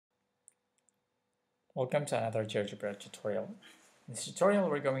Welcome to another GeoGebra tutorial. In this tutorial,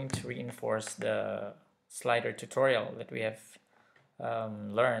 we're going to reinforce the slider tutorial that we have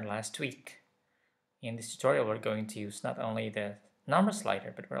learned last week. In this tutorial, we're going to use not only the number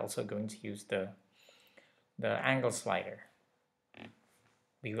slider, but we're also going to use the angle slider.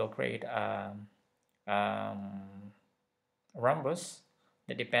 We will create a rhombus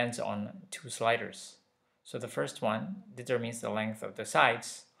that depends on two sliders. So the first one determines the length of the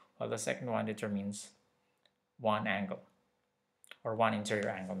sides, while the second one determines one angle or one interior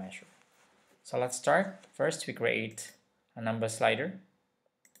angle measure. So let's start. First, we create a number slider.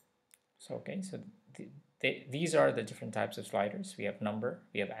 So these are the different types of sliders. We have number,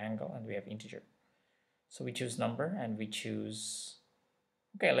 we have angle, and we have integer. So we choose number and we choose,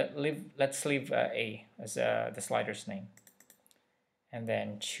 let's leave A as the slider's name. And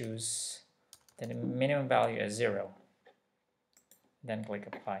then choose the minimum value as 0. Then click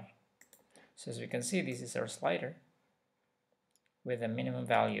apply. So as we can see, this is our slider with a minimum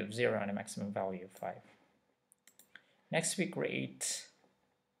value of 0 and a maximum value of 5. Next, we create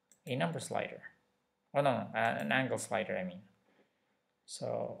a number slider. Oh no, an angle slider, I mean.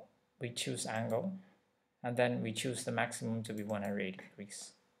 So we choose angle, and then we choose the maximum to be 180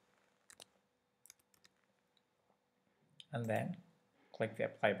 degrees. And then click the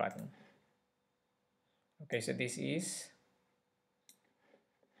apply button. Okay, so this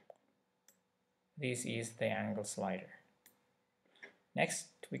is the angle slider. Next,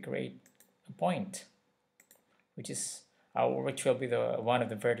 we create a point, which will be one of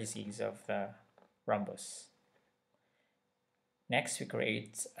the vertices of the rhombus. Next, we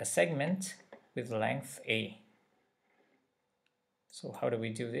create a segment with length A. So how do we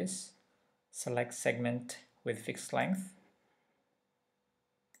do this? Select segment with fixed length,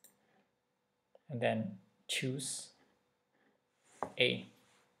 and then choose A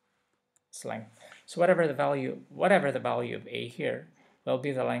its length. So whatever the value of A here will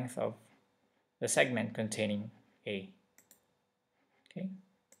be the length of the segment containing A. Okay.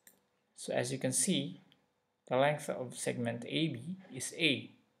 So as you can see, the length of segment AB is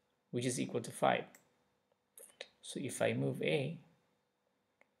A, which is equal to 5. So if I move A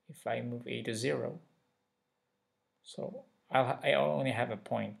to 0, so I only have a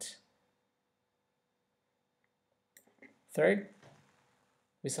point. Third,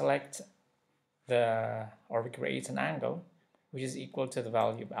 we select we create an angle which is equal to the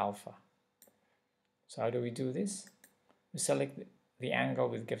value of alpha. So how do we do this? We select the angle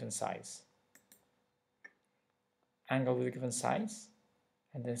with given size. Angle with given size,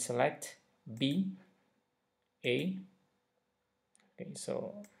 and then select B, A. Okay,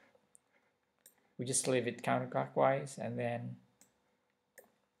 so we just leave it counterclockwise and then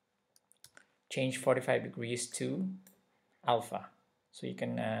change 45 degrees to alpha. So you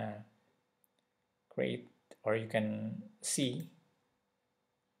can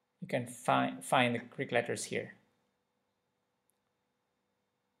you can find the Greek letters here.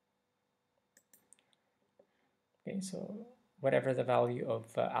 Okay, so whatever the value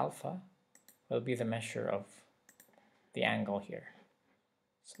of alpha will be the measure of the angle here.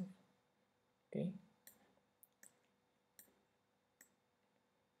 So, okay.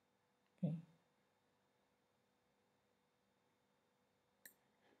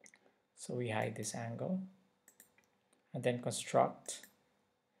 So we hide this angle and then construct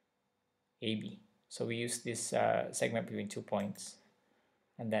AB. So we use this segment between 2 points,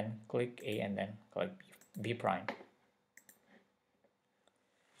 and then click A and then click B prime.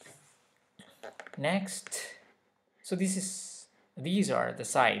 Next, so these are the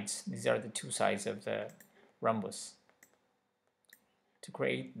sides. These are the two sides of the rhombus. To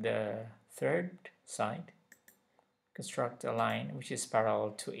create the third side, construct a line which is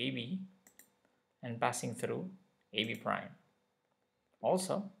parallel to AB and passing through AB prime.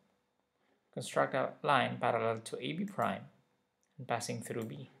 Also, construct a line parallel to AB prime and passing through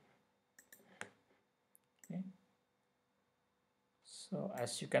B. Okay. So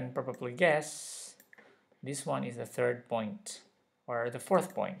as you can probably guess, this one is the third point, or the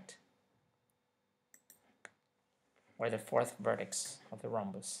fourth point, or the fourth vertex of the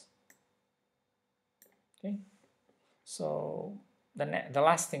rhombus. Okay. So the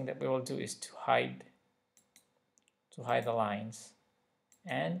last thing that we will do is to hide the lines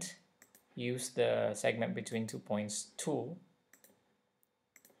and use the segment between 2 points tool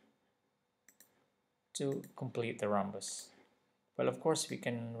to complete the rhombus. Well, of course, we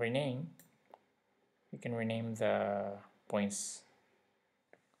can rename the points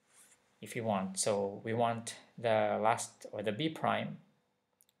if you want. So we want the last, or the B prime,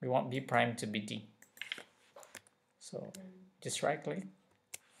 we want B prime to be D. So just right click,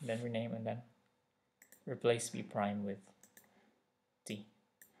 then rename, and then replace B prime with D.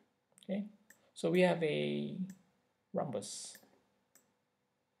 Okay, so we have a rhombus.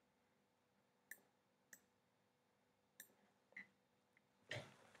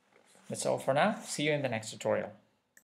 That's all for now. See you in the next tutorial.